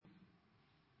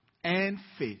and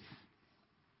faith.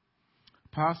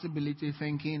 Possibility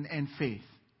thinking and faith.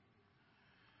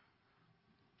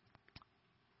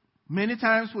 Many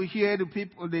times we hear the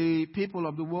people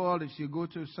of the world, if you go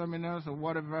to seminars or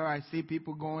whatever, I see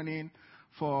people going in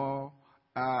for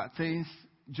things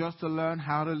just to learn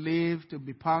how to live, to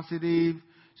be positive,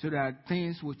 so that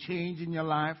things will change in your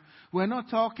life. We're not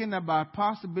talking about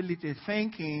possibility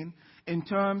thinking in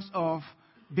terms of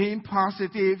being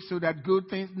positive so that good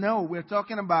things. No, we're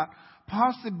talking about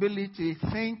possibility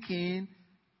thinking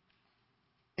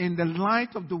in the light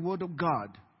of the Word of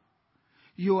God.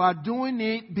 You are doing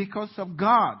it because of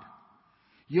God.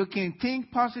 You can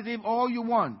think positive all you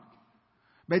want,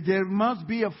 but there must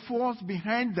be a force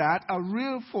behind that, a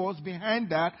real force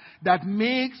behind that, that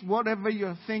makes whatever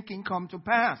you're thinking come to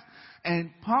pass.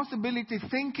 And possibility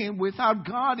thinking without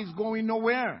God is going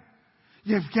nowhere.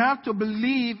 You've got to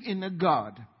believe in a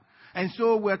God. And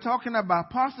so we're talking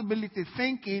about possibility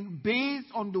thinking based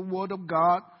on the Word of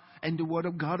God and the Word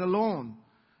of God alone.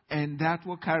 And that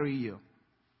will carry you.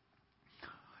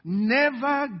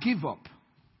 Never give up.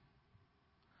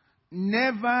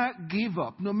 Never give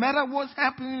up. No matter what's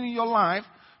happening in your life,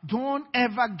 don't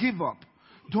ever give up.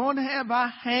 Don't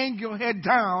ever hang your head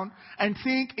down and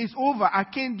think it's over. I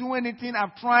can't do anything.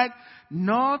 I've tried.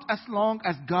 Not as long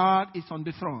as God is on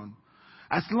the throne.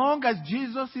 As long as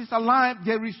Jesus is alive,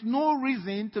 there is no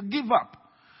reason to give up.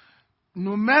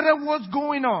 No matter what's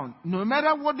going on, no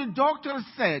matter what the doctor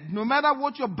said, no matter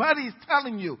what your body is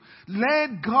telling you,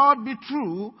 let God be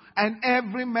true and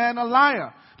every man a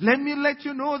liar. Let me let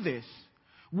you know this.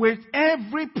 With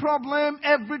every problem,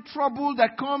 every trouble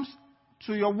that comes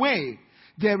to your way,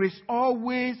 there is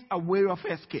always a way of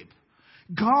escape.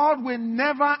 God will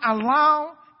never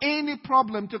allow any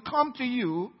problem to come to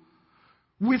you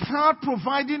without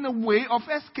providing a way of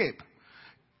escape.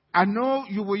 I know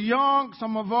you were young,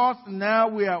 some of us, now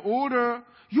we are older.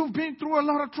 You've been through a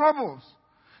lot of troubles.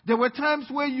 There were times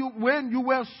when you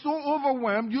were so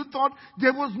overwhelmed, you thought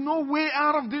there was no way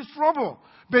out of this trouble.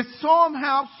 But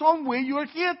somehow, some way, you're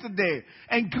here today.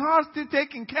 And God's still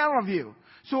taking care of you.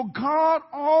 So God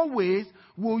always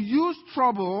will use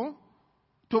trouble,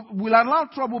 will allow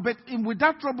trouble, but with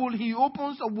that trouble, He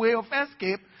opens a way of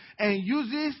escape and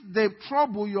uses the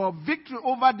trouble, your victory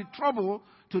over the trouble,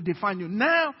 to define you.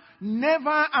 Now,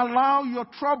 never allow your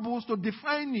troubles to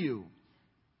define you.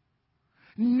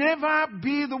 Never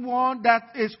be the one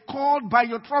that is called by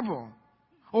your trouble.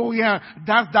 Oh yeah,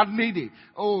 that's that lady.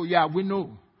 Oh yeah, we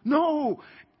know. No,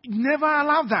 never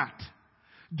allow that.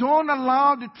 Don't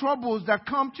allow the troubles that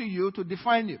come to you to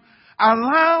define you.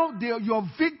 Allow your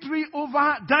victory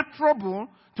over that trouble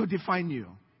to define you.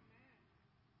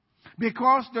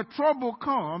 Because the trouble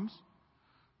comes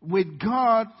with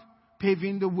God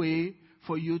paving the way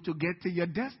for you to get to your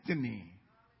destiny.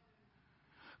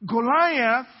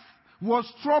 Goliath was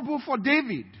trouble for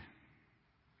David.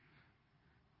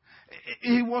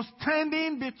 He was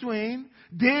standing between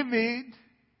David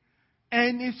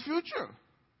and his future.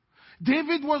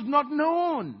 David was not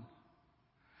known.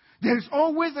 There's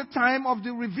always a time of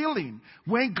the revealing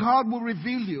when God will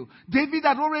reveal you. David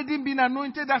had already been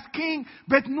anointed as king,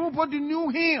 but nobody knew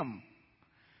him.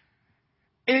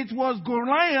 It was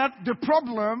Goliath, the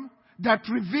problem, that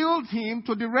revealed him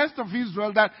to the rest of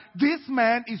Israel that this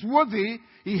man is worthy.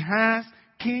 He has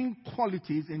king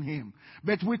qualities in him.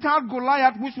 But without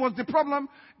Goliath, which was the problem,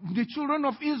 the children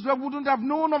of Israel wouldn't have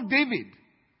known of David.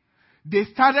 They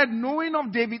started knowing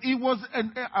of David. He was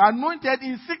anointed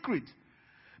in secret.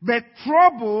 But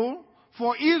trouble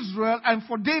for Israel and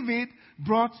for David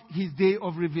brought his day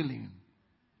of revealing.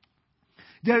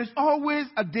 There is always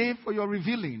a day for your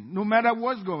revealing, no matter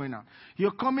what's going on.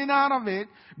 You're coming out of it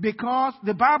because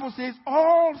the Bible says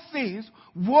all things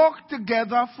work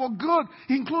together for good,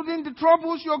 including the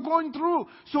troubles you're going through.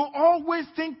 So always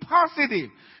think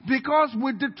positive, because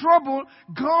with the trouble,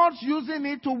 God's using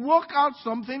it to work out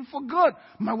something for good.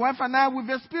 My wife and I, we've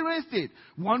experienced it.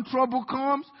 One trouble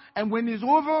comes, and when it's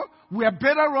over, we are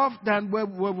better off than where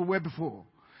we were before.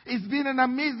 It's been an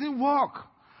amazing walk.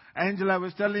 Angela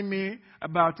was telling me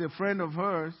about a friend of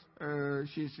hers.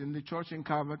 She's in the church in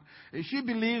Calvert. She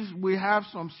believes we have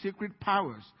some secret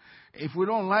powers. If we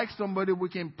don't like somebody, we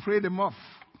can pray them off.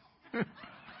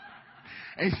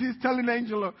 And she's telling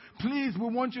Angela, please, we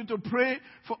want you to pray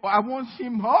I want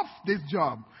him off this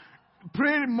job.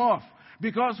 Pray him off.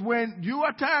 Because when you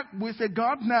attack, we say,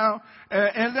 God, now,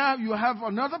 Elder, you have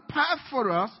another path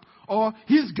for us, or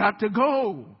he's got to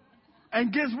go.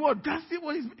 And guess what? That's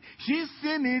it. She's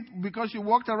seen it because she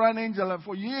walked around Angela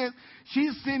for years.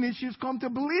 She's seen it. She's come to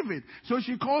believe it. So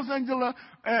she calls Angela,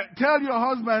 tell your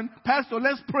husband, Pastor,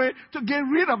 let's pray to get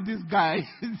rid of this guy.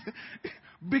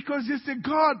 Because it's a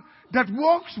God that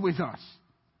walks with us.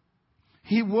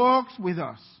 He walks with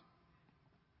us.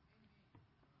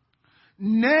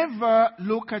 Never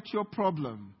look at your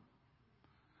problem.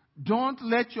 Don't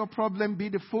let your problem be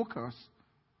the focus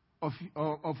of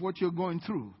what you're going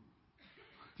through.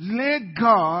 Let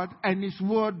God and His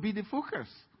Word be the focus.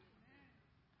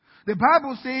 The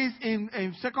Bible says in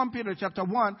 2 Peter chapter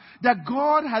 1 that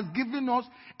God has given us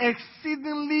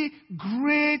exceedingly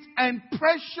great and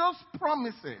precious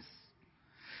promises.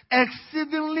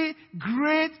 Exceedingly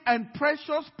great and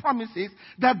precious promises,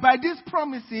 that by these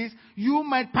promises you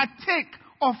might partake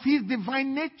of His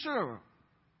divine nature.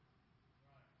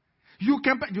 You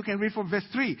can read from verse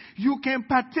 3. You can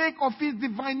partake of His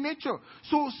divine nature.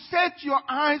 So set your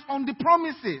eyes on the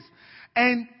promises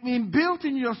and build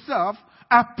in yourself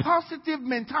a positive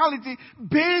mentality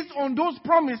based on those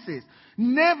promises.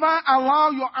 Never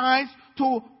allow your eyes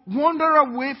to wander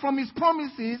away from His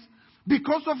promises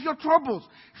because of your troubles.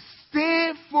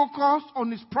 Stay focused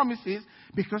on His promises,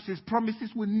 because His promises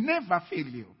will never fail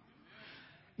you.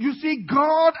 You see,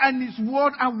 God and His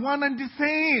Word are one and the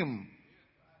same.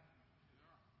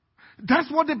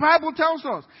 That's what the Bible tells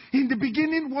us. In the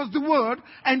beginning was the Word,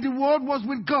 and the Word was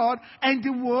with God, and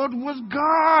the Word was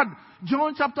God.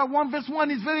 John chapter 1 verse 1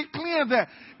 is very clear there.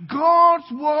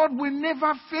 God's Word will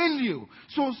never fail you.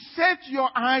 So set your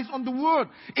eyes on the Word.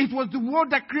 It was the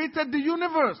Word that created the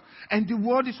universe. And the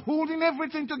Word is holding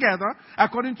everything together,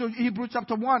 according to Hebrews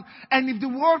chapter 1. And if the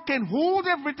Word can hold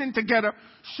everything together,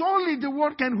 surely the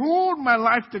Word can hold my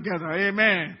life together.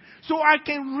 Amen. So I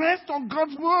can rest on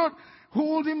God's Word,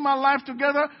 holding my life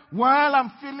together while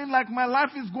I'm feeling like my life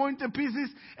is going to pieces.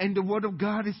 And the Word of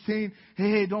God is saying,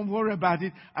 hey, don't worry about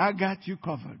it. I got you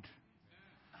covered.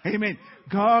 Amen.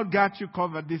 God got you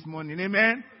covered this morning.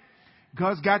 Amen.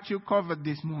 God's got you covered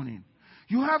this morning.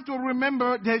 You have to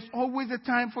remember there's always a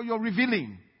time for your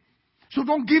revealing. So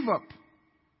don't give up.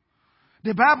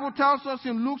 The Bible tells us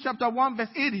in Luke chapter 1 verse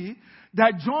 80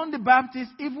 that John the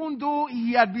Baptist, even though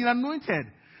he had been anointed,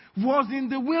 was in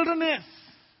the wilderness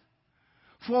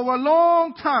for a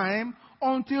long time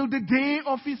until the day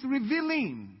of his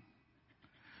revealing.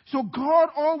 So God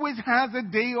always has a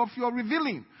day of your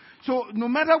revealing. So no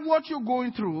matter what you're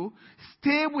going through,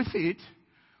 stay with it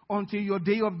until your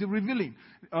day of the revealing,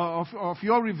 of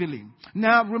your revealing.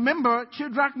 Now remember,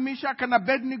 Shadrach, Meshach, and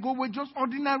Abednego were just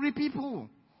ordinary people.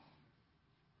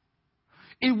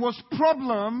 It was the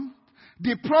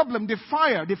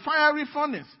fire, the fiery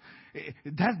furnace.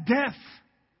 That's death.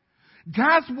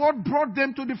 That's what brought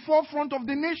them to the forefront of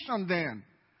the nation then.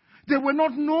 They were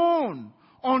not known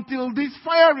until this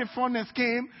fiery furnace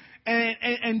came,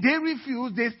 and they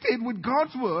refused. They stayed with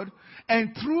God's word,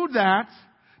 and through that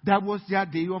was their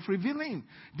day of revealing.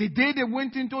 The day they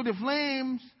went into the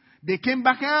flames, they came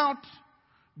back out.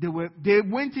 They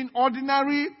went in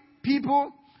ordinary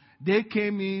people. They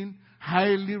came in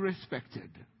highly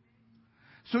respected.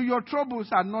 So your troubles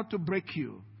are not to break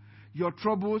you. Your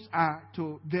troubles are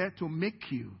there to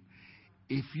make you,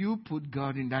 if you put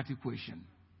God in that equation.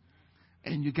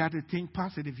 And you got to think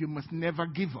positive. You must never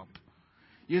give up.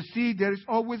 You see, there is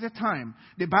always a time.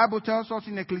 The Bible tells us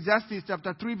in Ecclesiastes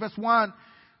chapter 3 verse 1,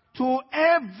 to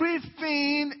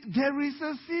everything there is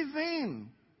a season.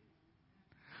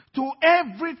 To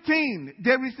everything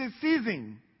there is a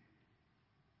season.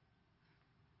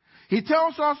 He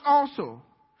tells us also,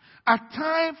 a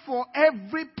time for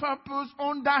every purpose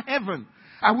under heaven.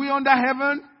 Are we under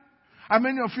heaven? How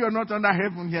many of you are not under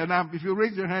heaven here? Now, if you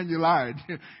raise your hand, you lied.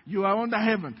 You are under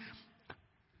heaven.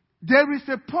 There is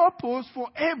a purpose for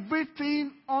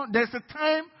everything. There's a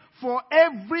time for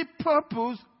every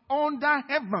purpose under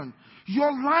heaven.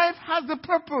 Your life has a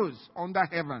purpose under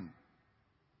heaven.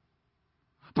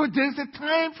 But there's a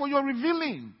time for your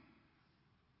revealing.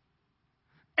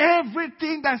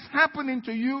 Everything that's happening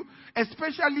to you,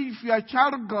 especially if you are a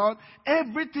child of God,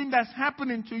 everything that's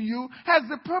happening to you has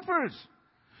a purpose.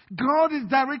 God is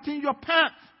directing your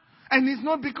path. And it's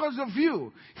not because of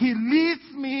you. He leads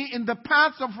me in the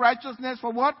paths of righteousness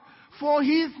for what? For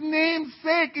His name's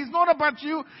sake. It's not about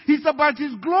you. It's about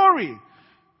His glory.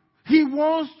 He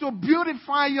wants to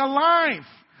beautify your life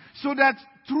so that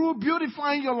through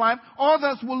beautifying your life,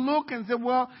 others will look and say,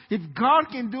 well, if God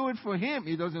can do it for him,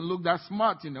 he doesn't look that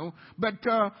smart, but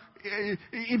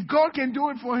if God can do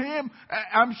it for him,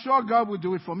 I'm sure God will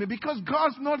do it for me, because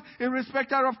God's not a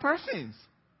respecter of persons.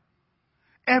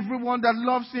 Everyone that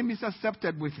loves Him is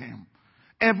accepted with Him.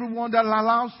 Everyone that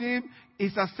allows Him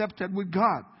is accepted with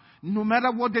God. No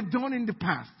matter what they've done in the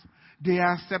past, they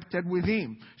are accepted with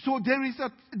Him. So there is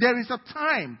a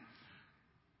time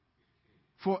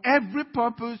for every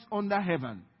purpose under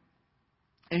heaven.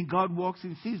 And God works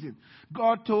in season.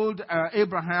 God told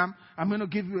Abraham, I'm going to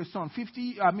give you a son.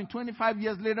 25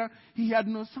 years later, he had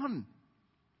no son.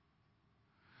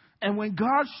 And when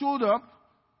God showed up,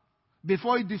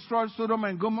 before he destroyed Sodom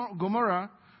and Gomorrah,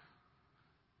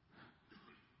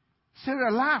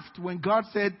 Sarah laughed when God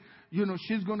said,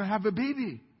 she's going to have a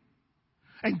baby.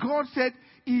 And God said,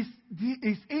 is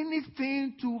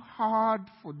anything too hard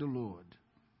for the Lord?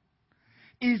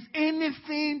 Is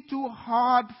anything too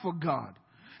hard for God?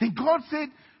 And God said,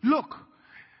 look,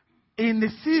 in the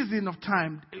season of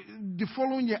time, the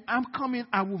following year, I'm coming,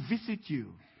 I will visit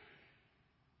you.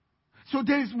 So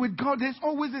with God, there's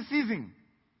always a season.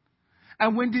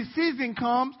 And when the season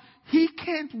comes, He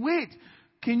can't wait.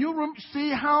 Can you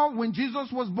see how when Jesus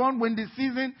was born, when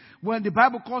the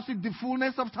Bible calls it the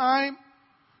fullness of time,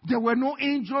 there were no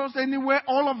angels anywhere.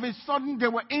 All of a sudden,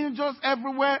 there were angels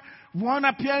everywhere. One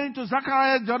appearing to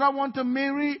Zacharias, the other one to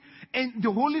Mary. And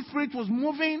the Holy Spirit was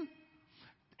moving.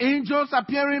 Angels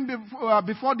appearing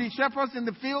before the shepherds in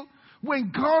the field.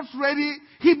 When God's ready,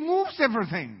 He moves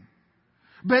everything.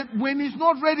 But when He's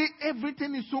not ready,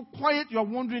 everything is so quiet, you're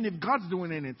wondering if God's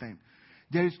doing anything.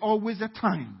 There is always a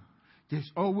time. There's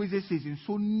always a season.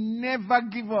 So never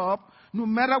give up. No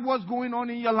matter what's going on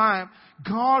in your life,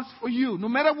 God's for you. No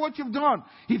matter what you've done.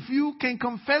 If you can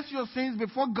confess your sins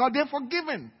before God, they're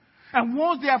forgiven. And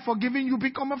once they are forgiven, you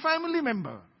become a family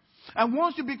member. And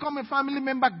once you become a family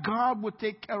member, God will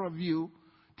take care of you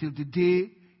till the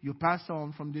day you pass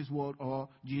on from this world or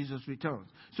Jesus returns.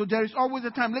 So there is always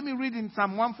a time. Let me read in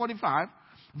Psalm 145,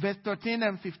 verse 13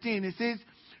 and 15. It says,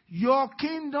 your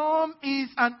kingdom is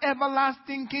an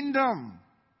everlasting kingdom.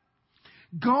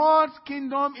 God's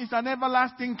kingdom is an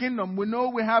everlasting kingdom. We know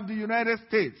we have the United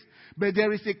States, but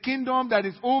there is a kingdom that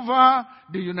is over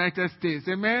the United States.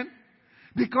 Amen?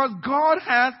 Because God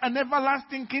has an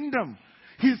everlasting kingdom.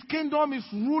 His kingdom is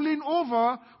ruling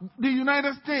over the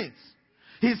United States.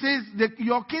 He says that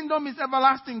your kingdom is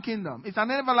everlasting kingdom. It's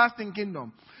an everlasting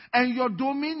kingdom. And your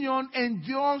dominion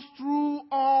endures through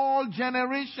all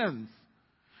generations.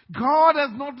 God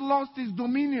has not lost His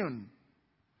dominion.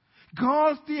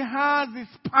 God still has His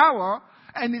power,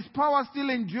 and His power still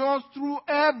endures through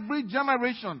every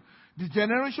generation. The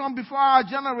generation before our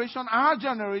generation,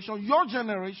 your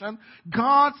generation,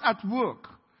 God's at work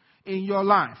in your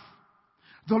life.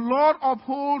 The Lord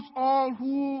upholds all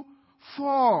who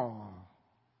fall.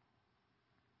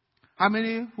 How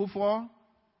many who fall?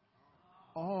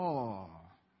 All.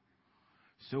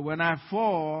 So when I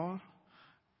fall,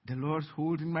 the Lord's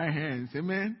holding my hands.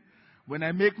 Amen. When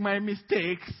I make my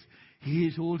mistakes, He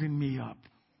is holding me up.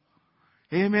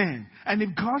 Amen. And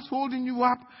if God's holding you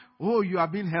up, you are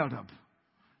being held up.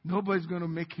 Nobody's going to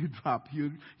make you drop.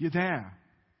 You're there.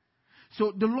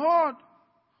 So the Lord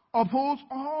upholds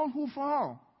all who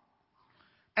fall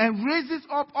and raises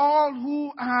up all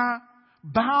who are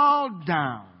bowed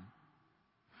down.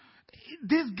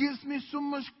 This gives me so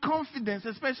much confidence,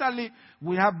 especially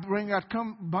we have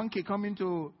Bunky coming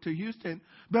to Houston.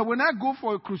 But when I go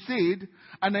for a crusade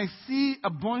and I see a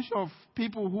bunch of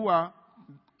people who are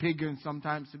pagans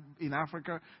sometimes in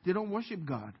Africa, they don't worship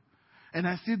God. And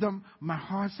I see them, my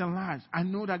heart's alive. I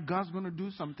know that God's going to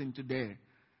do something today.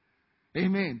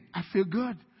 Amen. I feel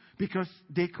good because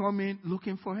they come in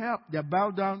looking for help. They're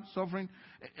bowed down, suffering.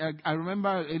 I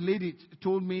remember a lady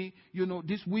told me,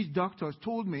 this witch doctor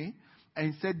told me,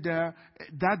 and said,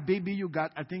 that baby you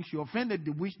got, I think she offended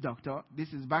the witch doctor. This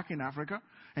is back in Africa.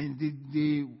 And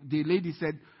the lady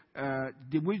said,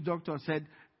 the witch doctor said,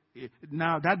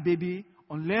 now that baby,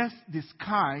 unless the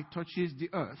sky touches the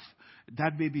earth,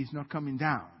 that baby is not coming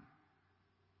down.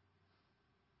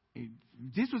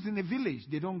 This was in a village.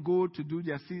 They don't go to do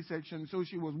their C-section. So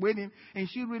she was waiting. And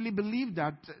she really believed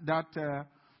that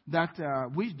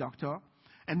witch doctor.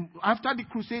 And after the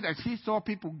crusade, she saw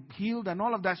people healed and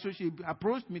all of that. So she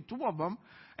approached me, 2 of them.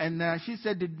 And she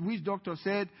said, the witch doctor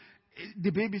said,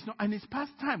 the baby's not, and it's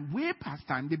past time, way past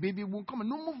time. The baby won't come,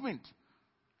 no movement.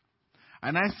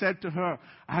 And I said to her,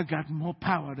 I got more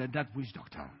power than that witch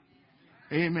doctor.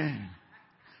 Amen.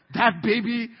 That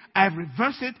baby, I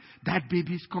reverse it. That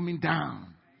baby is coming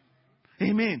down.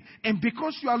 Amen. And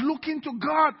because you are looking to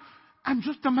God, I'm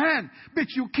just a man. But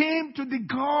you came to the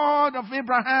God of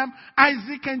Abraham,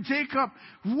 Isaac, and Jacob.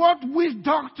 What witch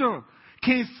doctor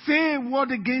can say a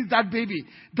word against that baby?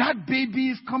 That baby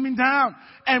is coming down.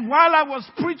 And while I was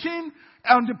preaching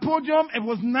on the podium, it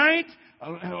was night,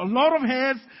 a lot of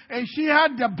heads, and she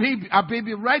had a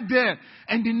baby right there.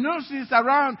 And the nurses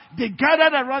around, they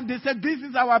gathered around, they said, this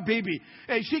is our baby.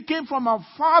 And she came from a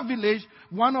far village.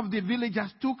 One of the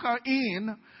villagers took her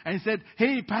in and said,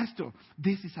 hey, pastor,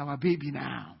 this is our baby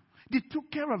now. They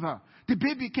took care of her. The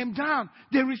baby came down.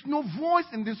 There is no voice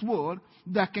in this world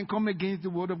that can come against the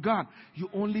word of God. You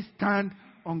only stand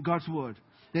on God's word.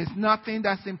 There's nothing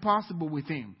that's impossible with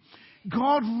him.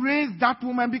 God raised that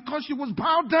woman because she was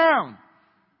bowed down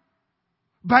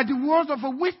by the words of a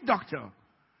witch doctor.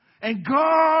 And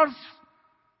God's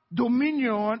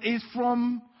dominion is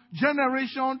from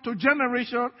generation to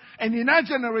generation. And in that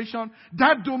generation,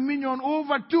 that dominion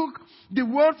overtook the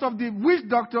words of the witch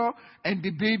doctor, and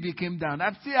the baby came down.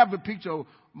 I still have a picture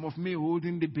of me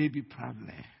holding the baby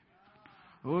proudly.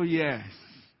 Oh, yes.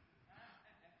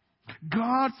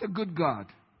 God's a good God.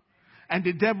 And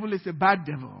the devil is a bad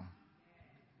devil.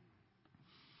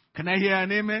 Can I hear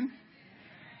an amen?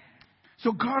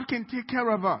 So God can take care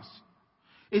of us.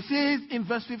 It says in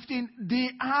verse 15, the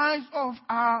eyes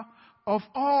of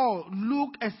all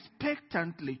look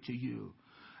expectantly to you.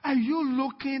 Are you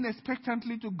looking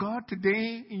expectantly to God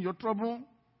today in your trouble?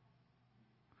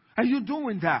 Are you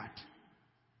doing that?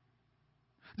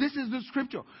 This is the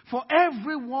scripture. For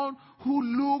everyone who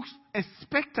looks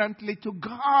expectantly to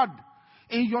God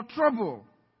in your trouble,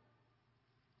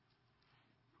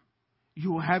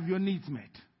 you will have your needs met.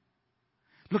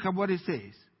 Look at what it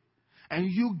says. And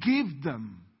you give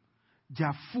them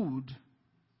their food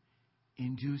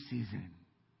in due season.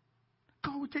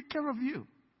 God will take care of you.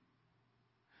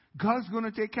 God's going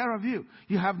to take care of you.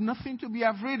 You have nothing to be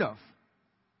afraid of.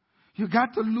 You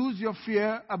got to lose your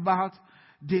fear about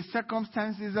the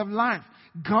circumstances of life.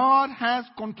 God has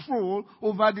control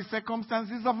over the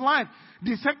circumstances of life.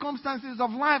 The circumstances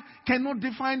of life cannot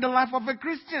define the life of a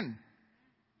Christian.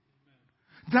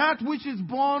 That which is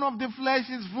born of the flesh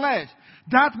is flesh.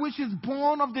 That which is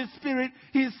born of the spirit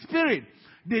is spirit.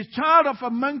 The child of a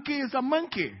monkey is a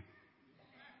monkey.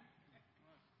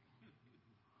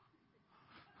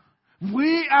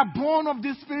 We are born of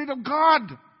the Spirit of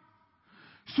God.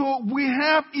 So we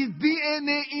have His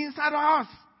DNA inside us.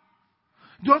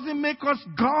 Doesn't make us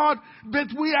God, but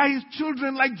we are His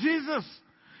children like Jesus.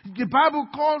 The Bible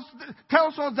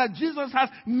tells us that Jesus has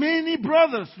many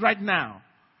brothers right now.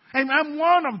 And I'm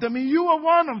one of them, and you are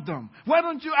one of them. Why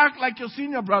don't you act like your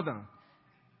senior brother?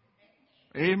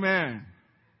 Amen.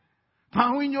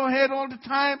 Bowing your head all the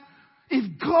time.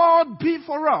 If God be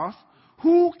for us,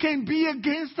 who can be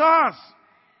against us?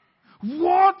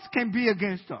 What can be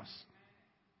against us?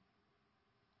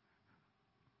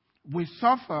 We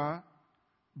suffer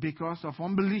because of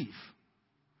unbelief.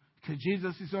 Because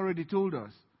Jesus has already told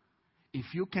us,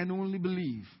 if you can only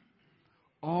believe,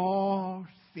 all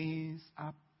things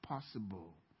are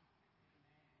possible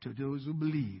to those who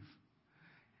believe.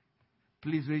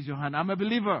 Please raise your hand. I'm a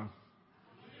believer.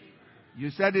 You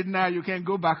said it now. You can't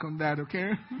go back on that,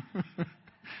 okay?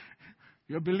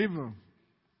 You're a believer.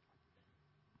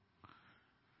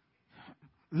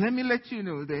 Let me let you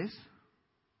know this.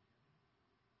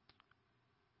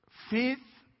 Faith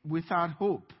without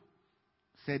hope,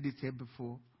 said it here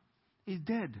before, is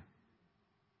dead.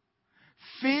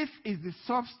 Faith is the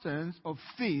substance of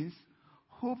things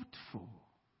hoped for.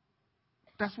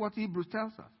 That's what Hebrews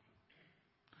tells us.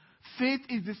 Faith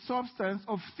is the substance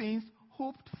of things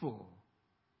hoped for.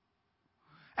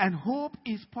 And hope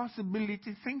is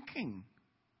possibility thinking.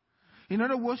 In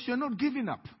other words, you're not giving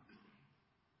up.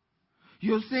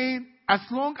 You're saying, as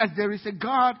long as there is a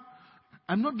God,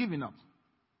 I'm not giving up.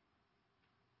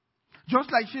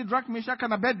 Just like Shadrach, Meshach,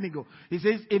 and Abednego. He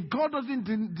says, if God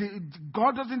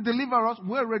doesn't deliver us,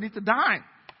 we're ready to die.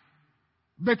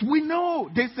 But we know,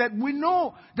 they said, we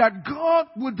know that God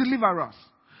will deliver us.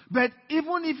 But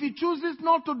even if He chooses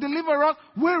not to deliver us,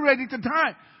 we're ready to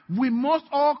die. We must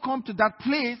all come to that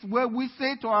place where we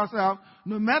say to ourselves,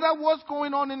 no matter what's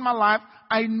going on in my life,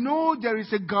 I know there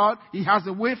is a God. He has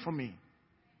a way for me.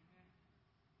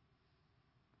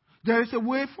 There is a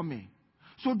way for me.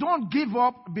 So don't give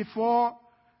up before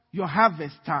your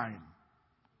harvest time.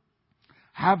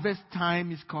 Harvest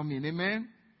time is coming. Amen?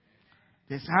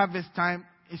 This harvest time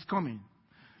is coming.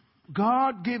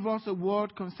 God gave us a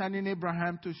word concerning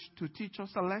Abraham to teach us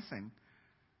a lesson.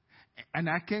 And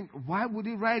why would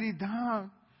He write it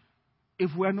down if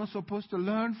we're not supposed to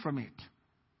learn from it?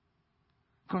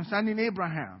 Concerning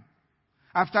Abraham.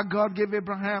 After God gave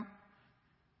Abraham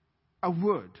a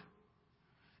word.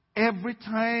 Every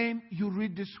time you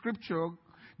read the scripture,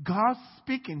 God's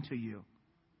speaking to you.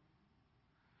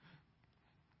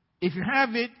 If you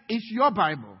have it, it's your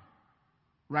Bible.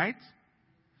 Right?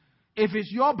 If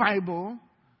it's your Bible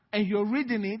and you're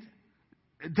reading it,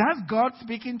 that's God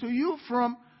speaking to you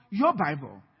from your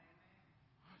Bible.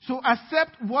 So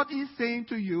accept what He's saying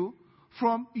to you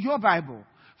from your Bible.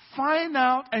 Find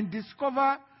out and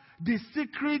discover the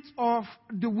secrets of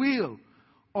the will.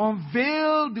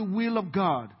 Unveil the will of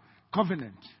God.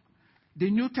 Covenant. The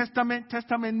New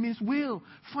Testament means will.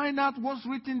 Find out what's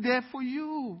written there for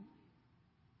you.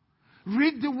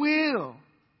 Read the will.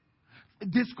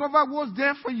 Discover what's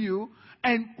there for you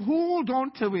and hold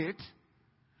on to it,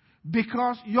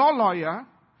 because your lawyer,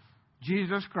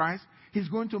 Jesus Christ, is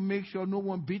going to make sure no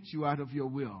one beats you out of your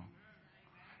will.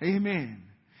 Amen.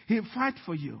 He'll fight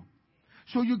for you.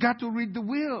 So you got to read the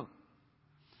will.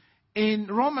 In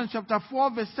Romans chapter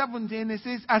 4 verse 17, it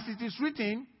says, as it is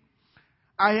written,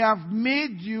 I have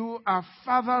made you a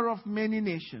father of many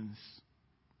nations,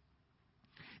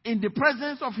 in the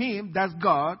presence of him, that's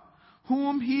God,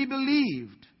 whom he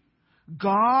believed.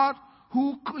 God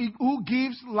who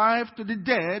gives life to the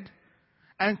dead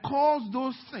and calls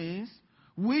those things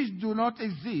which do not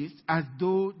exist as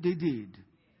though they did.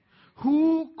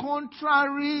 Who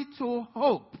contrary to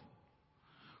hope,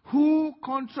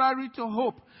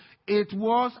 it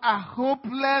was a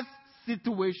hopeless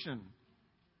situation.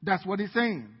 That's what he's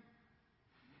saying.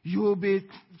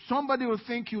 Somebody will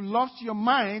think you lost your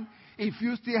mind if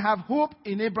you still have hope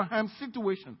in Abraham's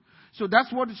situation. So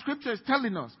that's what the scripture is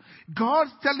telling us.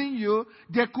 God's telling you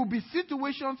there could be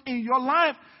situations in your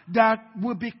life that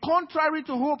will be contrary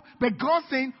to hope, but God's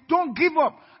saying, don't give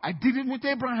up. I did it with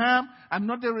Abraham. I'm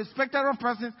not a respecter of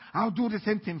persons. I'll do the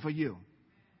same thing for you.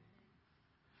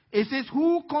 It says,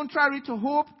 who contrary to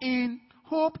hope in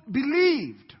hope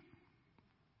believed.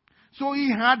 So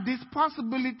he had this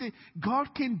possibility.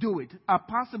 God can do it. A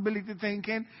possibility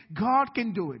thinking, God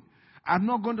can do it. I'm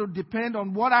not going to depend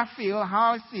on what I feel,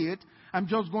 how I see it. I'm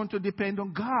just going to depend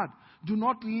on God. Do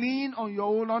not lean on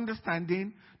your own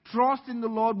understanding. Trust in the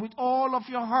Lord with all of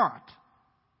your heart.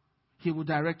 He will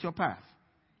direct your path.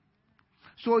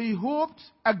 So he hoped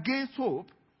against hope.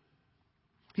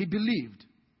 He believed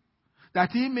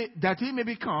that he may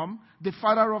become the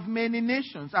father of many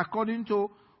nations according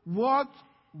to what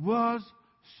was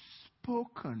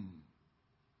spoken.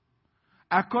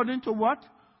 According to what?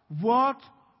 What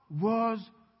was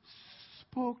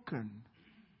spoken.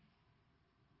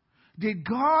 Did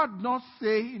God not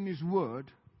say in his word,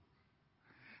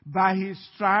 by his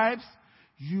stripes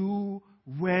you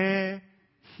were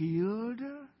healed?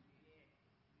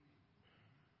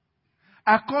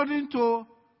 According to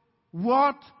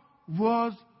what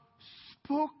was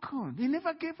spoken. He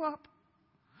never gave up.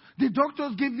 The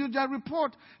doctors give you their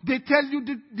report. They tell you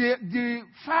the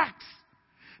facts.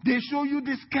 They show you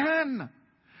the scan.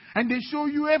 And they show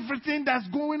you everything that's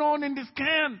going on in the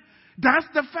scan. That's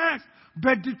the facts.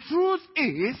 But the truth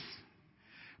is,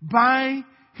 by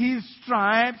his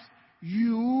stripes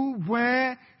you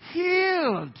were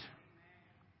healed.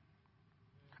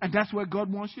 And that's where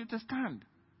God wants you to stand.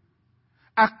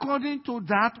 According to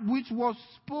that which was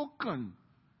spoken.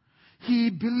 He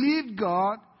believed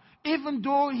God, even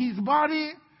though his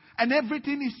body and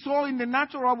everything he saw in the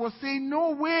natural was saying,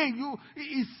 no way,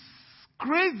 it's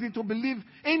crazy to believe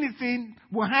anything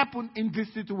will happen in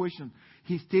this situation.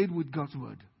 He stayed with God's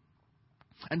word.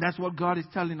 And that's what God is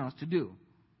telling us to do.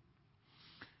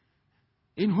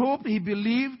 In hope, he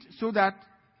believed so that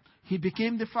he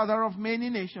became the father of many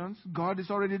nations. God has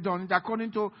already done it.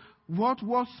 According to what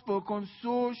was spoken,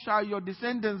 so shall your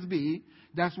descendants be.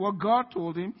 That's what God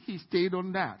told him. He stayed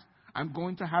on that. I'm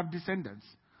going to have descendants.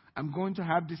 I'm going to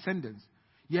have descendants.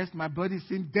 Yes, my body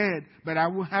seems dead, but I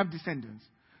will have descendants.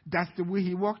 That's the way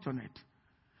he worked on it.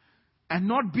 And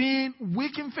not being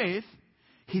weak in faith,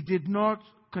 he did not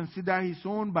consider his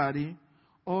own body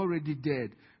already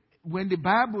dead. When the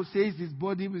Bible says his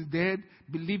body was dead,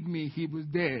 believe me, he was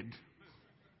dead.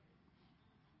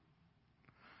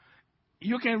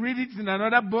 You can read it in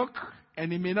another book,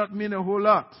 and it may not mean a whole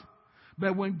lot.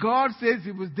 But when God says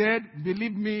he was dead,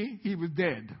 believe me, he was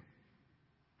dead.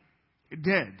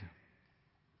 Dead.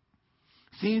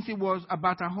 Since he was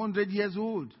about 100 years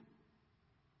old.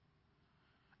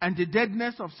 And the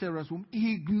deadness of Sarah's womb,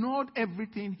 he ignored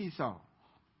everything he saw.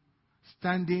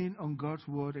 Standing on God's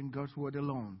word and God's word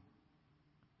alone.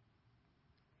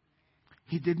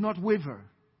 He did not waver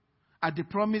at the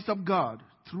promise of God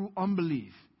through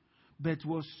unbelief, but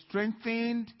was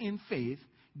strengthened in faith,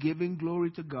 giving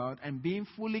glory to God and being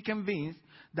fully convinced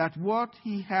that what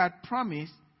he had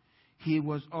promised, he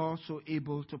was also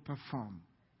able to perform.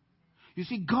 You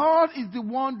see, God is the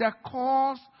one that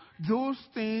calls those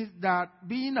things that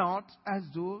be not as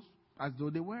though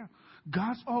they were.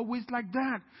 God's always like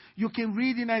that. You can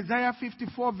read in Isaiah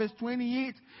 54 verse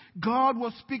 28. God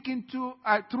was speaking through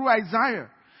Isaiah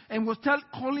and was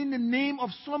calling the name of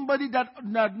somebody that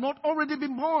had not already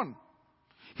been born.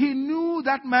 He knew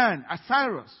that man,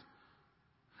 Cyrus.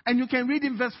 And you can read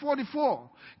in verse 44.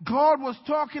 God was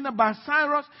talking about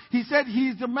Cyrus. He said, he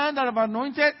is the man that I've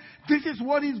anointed. This is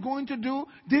what he's going to do.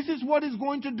 This is what he's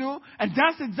going to do. And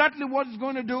that's exactly what he's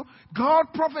going to do. God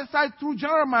prophesied through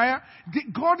Jeremiah.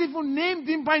 God even named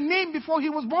him by name before he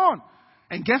was born.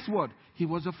 And guess what? He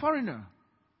was a foreigner.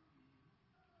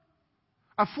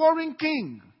 A foreign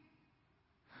king.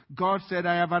 God said,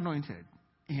 I have anointed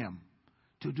him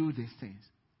to do these things.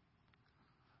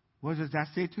 What does that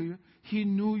say to you? He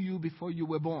knew you before you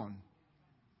were born.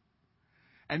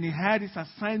 And he had his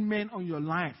assignment on your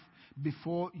life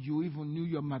before you even knew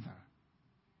your mother.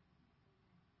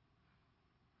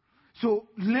 So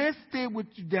let's stay with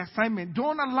the assignment.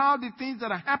 Don't allow the things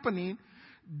that are happening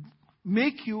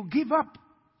make you give up.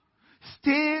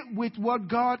 Stay with what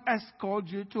God has called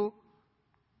you to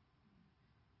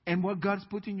and what God's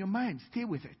put in your mind. Stay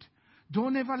with it.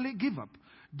 Don't ever give up.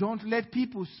 Don't let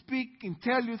people speak and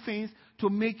tell you things to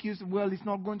make you say, well, it's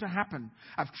not going to happen.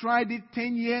 I've tried it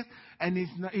 10 years and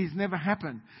it's never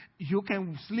happened. You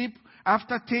can sleep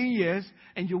after 10 years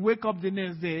and you wake up the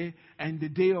next day and the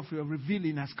day of your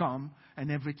revealing has come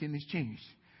and everything is changed.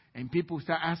 And people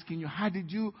start asking you, how did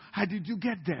you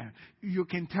get there? You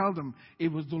can tell them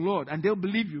it was the Lord. And they'll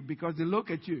believe you because they look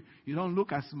at you. You don't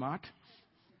look as smart.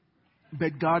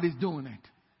 But God is doing it.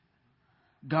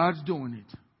 God's doing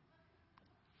it.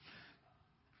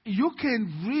 You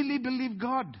can really believe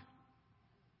God.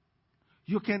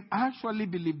 You can actually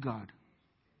believe God.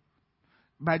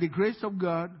 By the grace of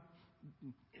God,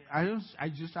 I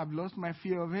just have lost my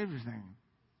fear of everything.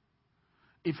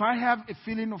 If I have a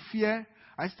feeling of fear,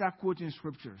 I start quoting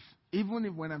scriptures. Even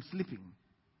if when I'm sleeping,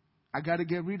 I got to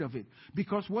get rid of it.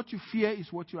 Because what you fear is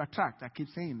what you attract. I keep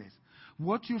saying this.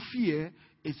 What you fear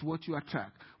is what you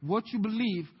attract. What you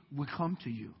believe will come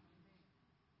to you.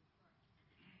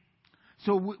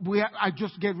 So I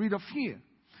just get rid of fear.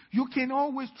 You can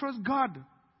always trust God.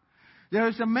 There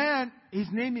is a man, his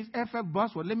name is F.F.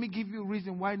 Bosworth. Let me give you a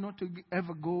reason why not to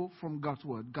ever go from God's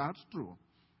word. God's true.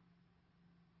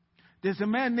 There's a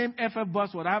man named F.F.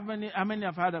 Bosworth. How many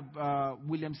have heard of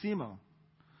William Seymour?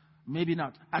 Maybe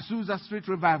not. Azusa Street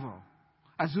Revival.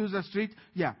 Azusa Street,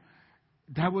 yeah.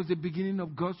 That was the beginning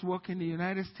of God's work in the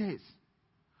United States.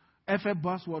 F.F.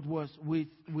 Bosworth was with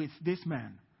this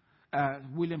man.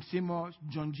 William Seymour,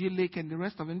 John G. Lake, and the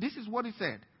rest of them. This is what he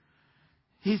said.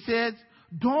 He said,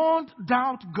 don't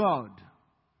doubt God.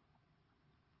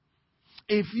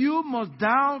 If you must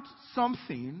doubt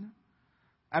something,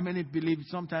 believe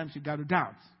sometimes you got to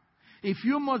doubt. If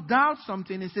you must doubt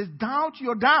something, he says, doubt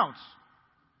your doubts.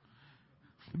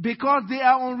 Because they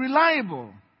are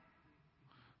unreliable.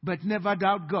 But never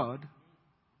doubt God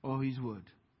or his word.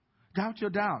 Doubt your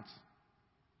doubts.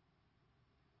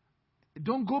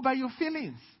 Don't go by your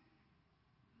feelings.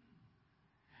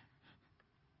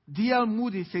 D.L.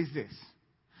 Moody says this.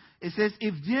 It says,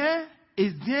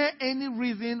 is there any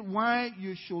reason why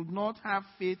you should not have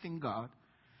faith in God?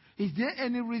 Is there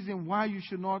any reason why you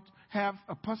should not have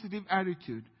a positive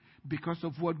attitude because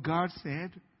of what God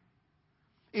said?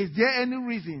 Is there any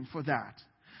reason for that?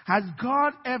 Has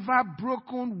God ever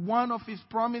broken one of his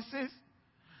promises?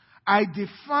 I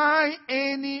defy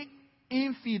any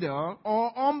infidel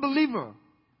or unbeliever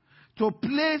to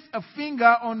place a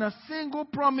finger on a single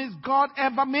promise God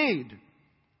ever made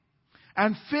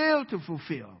and fail to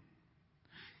fulfill.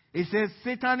 It says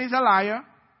Satan is a liar.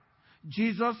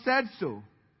 Jesus said so.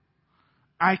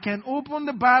 I can open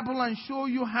the Bible and show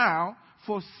you how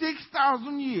for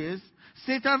 6,000 years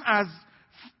Satan has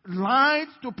lied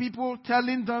to people,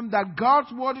 telling them that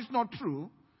God's word is not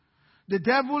true. The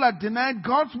devil had denied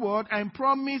God's word and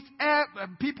promised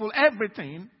people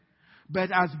everything, but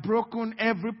has broken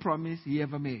every promise he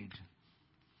ever made.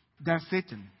 That's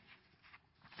Satan.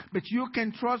 But you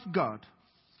can trust God.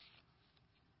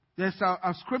 There's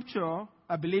a scripture,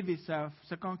 I believe it's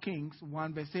 2 Kings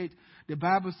 1 verse 8. The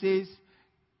Bible says,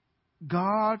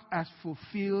 God has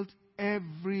fulfilled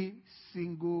every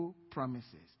single promises.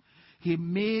 He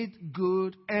made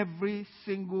good every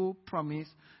single promise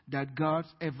that God's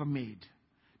ever made.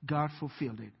 God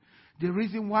fulfilled it. The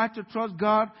reason why to trust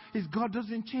God is God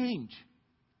doesn't change.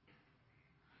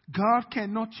 God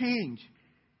cannot change.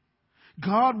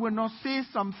 God will not say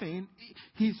something.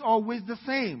 He's always the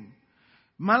same.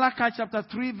 Malachi chapter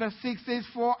 3 verse 6 says,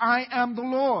 for I am the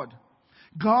Lord.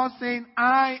 God saying,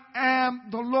 I am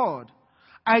the Lord.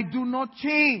 I do not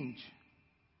change.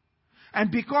 And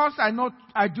because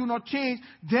I do not change,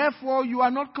 therefore you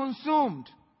are not consumed.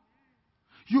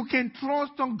 You can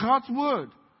trust on God's word.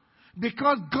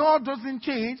 Because God doesn't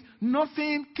change,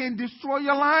 nothing can destroy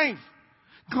your life.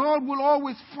 God will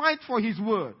always fight for His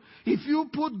word. If you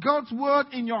put God's word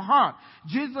in your heart,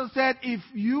 Jesus said, if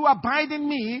you abide in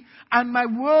me and my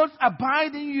words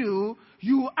abide in you,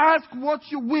 you ask what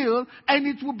you will and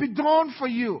it will be done for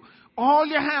you. All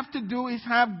you have to do is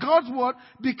have God's word,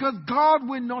 because God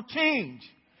will not change.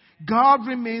 God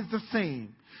remains the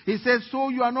same. He says, so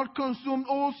you are not consumed,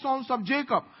 O sons of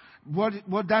Jacob.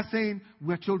 What that's saying,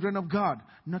 we're children of God.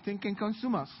 Nothing can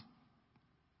consume us,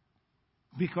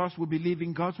 because we believe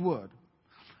in God's word.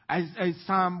 As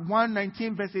Psalm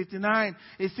 119 verse 89,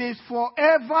 it says,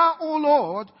 forever, O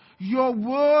Lord, your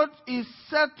word is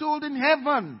settled in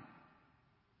heaven.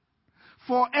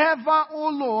 Forever, O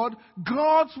Lord,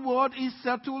 God's word is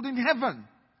settled in heaven.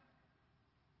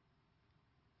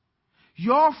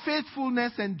 Your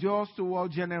faithfulness endures to all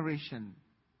generation.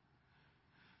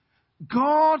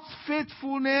 God's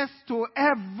faithfulness to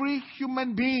every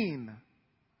human being.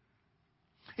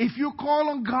 If you call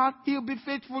on God, He'll be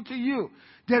faithful to you.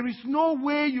 There is no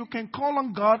way you can call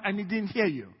on God and He didn't hear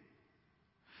you.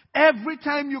 Every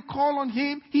time you call on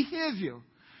Him, He hears you.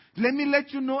 Let me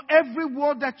let you know, every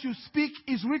word that you speak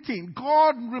is written.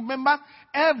 God remembers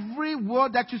every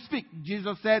word that you speak.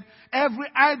 Jesus said, every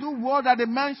idle word that a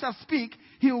man shall speak,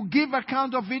 he will give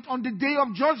account of it on the day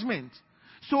of judgment.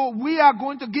 So we are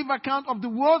going to give account of the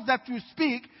words that you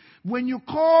speak. When you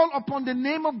call upon the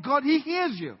name of God, He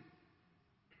hears you.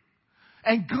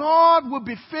 And God will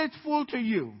be faithful to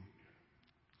you.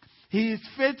 He is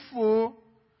faithful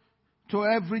to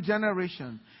every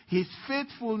generation. His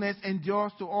faithfulness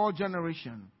endures to all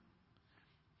generations.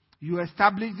 You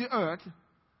establish the earth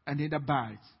and it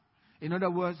abides. In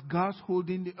other words, God's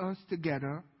holding the earth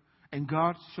together, and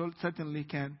God certainly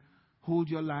can hold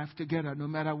your life together no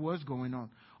matter what's going on.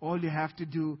 All you have to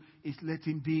do is let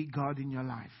Him be God in your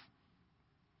life.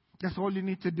 That's all you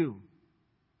need to do.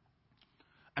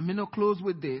 I'm going to close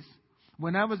with this.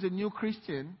 When I was a new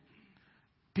Christian,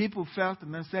 people felt,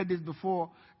 and I said this before,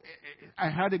 I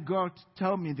had a girl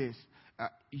tell me this.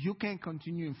 You can't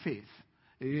continue in faith.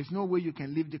 There's no way you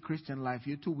can live the Christian life.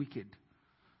 You're too wicked.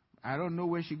 I don't know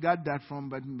where she got that from,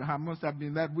 but I must have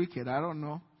been that wicked. I don't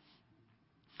know.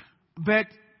 But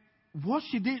what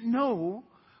she didn't know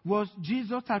was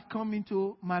Jesus had come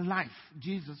into my life.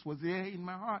 Jesus was there in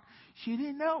my heart. She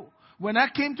didn't know. When I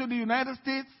came to the United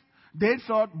States, they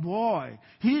thought, boy,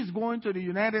 he's going to the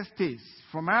United States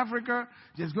from Africa.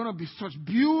 There's going to be such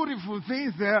beautiful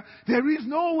things there. There is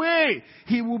no way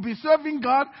he will be serving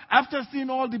God after seeing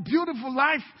all the beautiful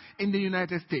life in the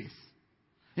United States.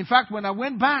 In fact, when I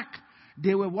went back,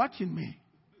 they were watching me.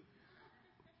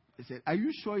 They said, are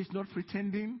you sure he's not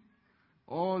pretending?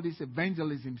 All this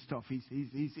evangelism stuff,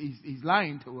 he's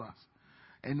lying to us.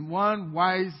 And one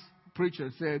wise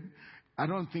preacher said, I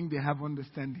don't think they have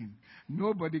understanding.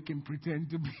 Nobody can pretend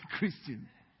to be a Christian.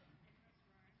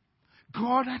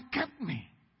 God had kept me.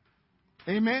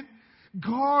 Amen.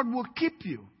 God will keep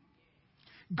you.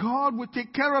 God will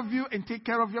take care of you and take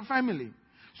care of your family.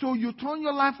 So you turn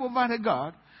your life over to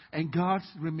God, and God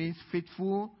remains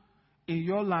faithful in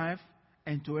your life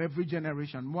and to every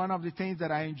generation. One of the things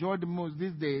that I enjoy the most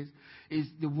these days is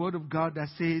the word of God that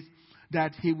says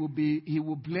that He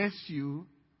will bless you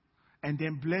and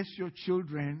then bless your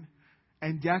children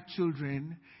and their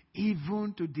children,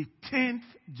 even to the 10th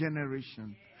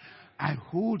generation. I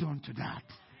hold on to that.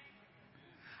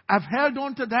 I've held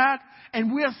on to that,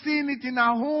 and we are seeing it in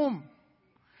our home.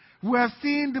 We are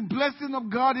seeing the blessing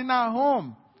of God in our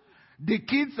home. The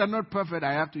kids are not perfect.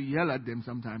 I have to yell at them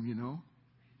sometimes, you know.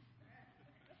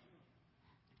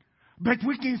 But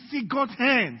we can see God's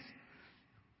hands.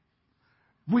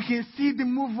 We can see the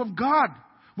move of God.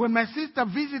 When my sister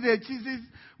visited, she says,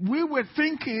 we were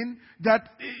thinking that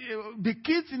the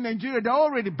kids in Nigeria, they're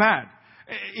already bad.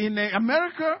 In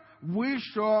America, we're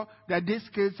sure that these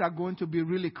kids are going to be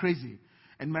really crazy.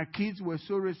 And my kids were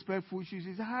so respectful. She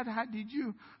says, how did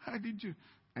you?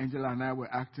 Angela and I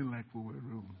were acting like we were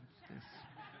rude. Yes.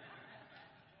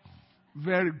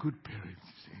 Very good parents,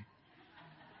 you see.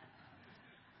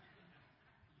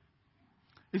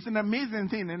 It's an amazing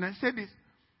thing. And I said this.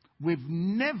 We've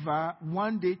never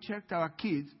one day checked our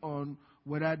kids on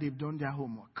whether they've done their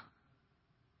homework.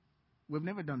 We've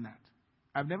never done that.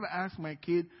 I've never asked my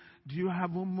kid, do you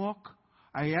have homework?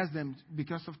 I ask them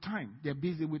because of time. They're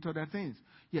busy with other things.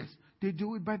 Yes, they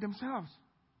do it by themselves.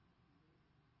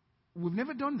 We've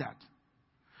never done that.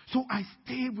 So I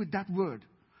stay with that word.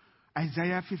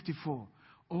 Isaiah 54.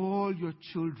 All your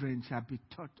children shall be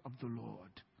taught of the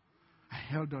Lord. I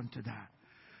held on to that.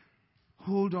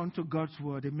 Hold on to God's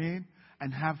word, amen,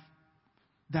 and have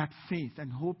that faith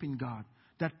and hope in God,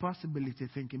 that possibility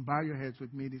thinking. Bow your heads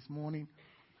with me this morning.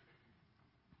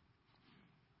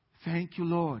 Thank you,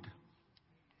 Lord.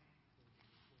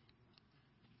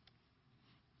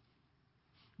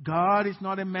 God is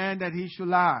not a man that he should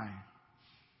lie,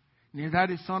 neither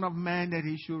the Son of Man that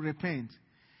he should repent.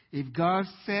 If God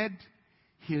said,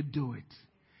 he'll do it.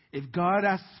 If God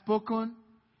has spoken,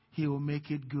 he will make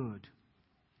it good.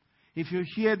 If you're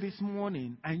here this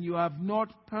morning and you have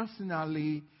not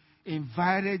personally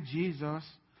invited Jesus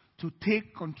to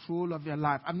take control of your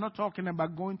life, I'm not talking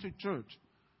about going to church.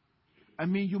 I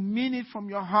mean, you mean it from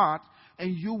your heart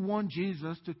and you want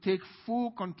Jesus to take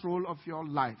full control of your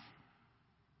life.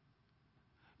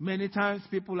 Many times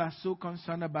people are so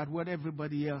concerned about what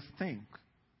everybody else thinks.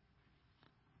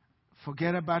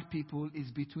 Forget about people.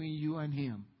 It's between you and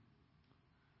him.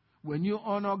 When you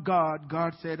honor God,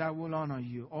 God said, I will honor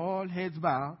you. All heads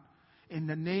bowed. In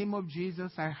the name of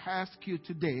Jesus, I ask you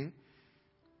today,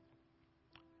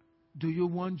 do you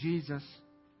want Jesus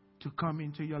to come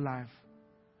into your life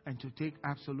and to take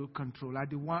absolute control? At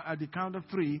the count of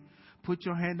 3, put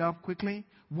your hand up quickly.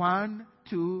 1,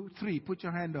 2, 3. Put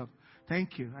your hand up.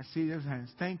 Thank you. I see those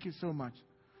hands. Thank you so much.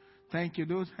 Thank you.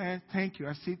 Those hands. Thank you.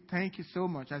 I see. Thank you so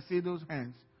much. I see those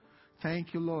hands.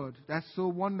 Thank you, Lord. That's so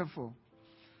wonderful.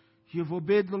 You've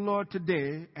obeyed the Lord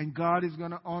today, and God is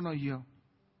going to honor you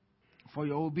for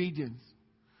your obedience.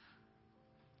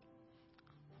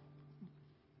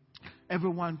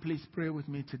 Everyone, please pray with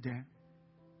me today.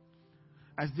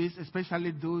 As this,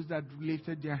 especially those that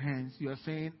lifted their hands, you are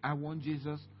saying, I want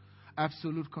Jesus'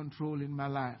 absolute control in my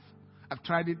life. I've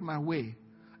tried it my way.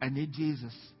 I need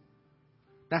Jesus.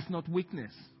 That's not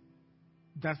weakness.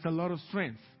 That's a lot of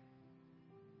strength.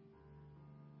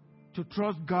 To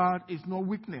trust God is no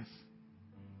weakness.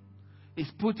 It's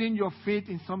putting your faith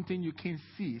in something you can't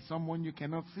see, someone you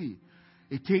cannot see.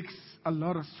 It takes a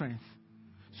lot of strength.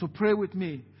 So pray with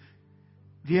me.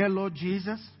 Dear Lord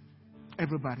Jesus,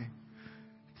 everybody,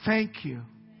 thank you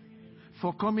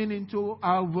for coming into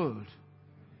our world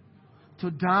to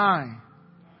die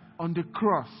on the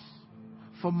cross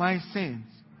for my sins.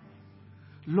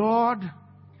 Lord,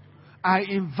 I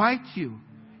invite you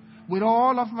with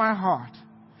all of my heart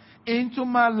into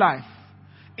my life,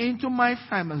 into my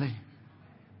family,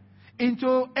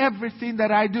 into everything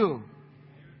that I do.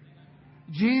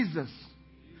 Jesus,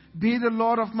 be the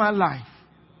Lord of my life.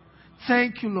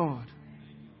 Thank you, Lord.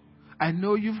 I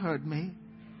know you've heard me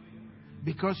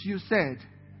because you said,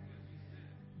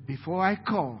 before I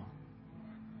call,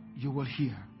 you will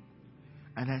hear.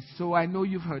 And so I know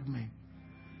you've heard me.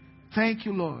 Thank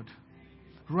you, Lord.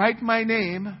 Write my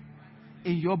name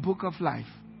in your book of life.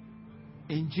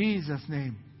 In Jesus'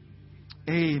 name,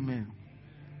 amen.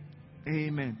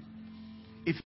 Amen.